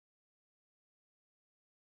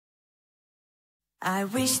I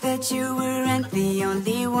wish that you weren't the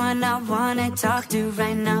only one I wanna talk to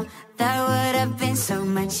right now. That would have been so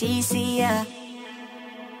much easier.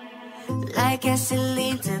 Like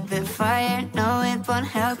gasoline to the fire, no it won't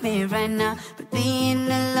help me right now. But being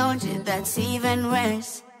alone, yeah, that's even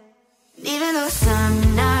worse. Even though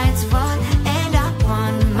some nights won't end up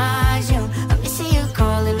on my own, I'm missing you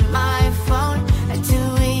calling my phone at 2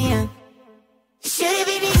 AM. Should it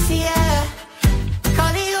be easier?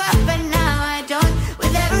 Calling you up but now I don't,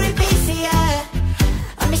 with every piece of you.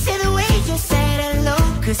 I'm missing the way you said hello,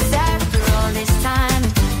 cause after all this time,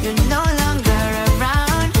 you're no longer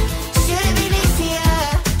around. Should it be easier?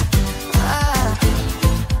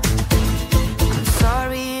 I'm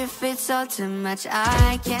sorry if it's all too much,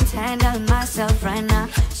 I can't handle myself right now.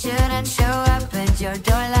 Shouldn't show up at your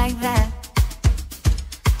door like that.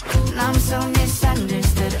 And I'm so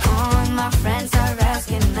misunderstood, all my friends are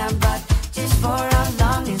asking about just for how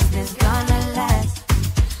long is this gonna last.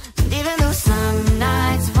 And even though some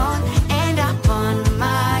nights won't end up on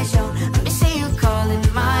my show, I'm missing you calling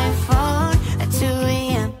my phone at 2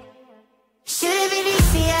 AM. Should it be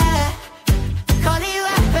easier? Calling you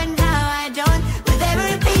up but now I don't, with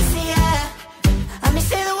every piece of you. I'm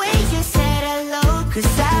missing the way you said hello,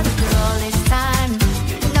 cause after all this time,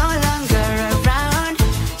 you're no longer around.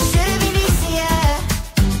 Should it be easier?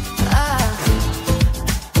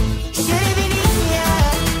 Should it be easier?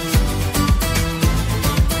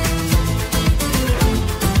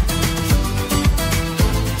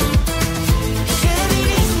 Should it be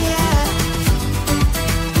easier?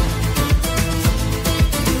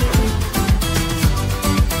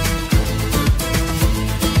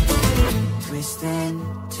 Twisting,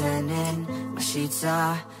 turning, my sheets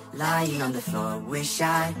are lying on the floor. Wish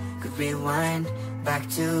I could rewind back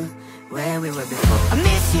to where we were before. I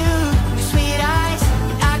miss you, your sweet eyes,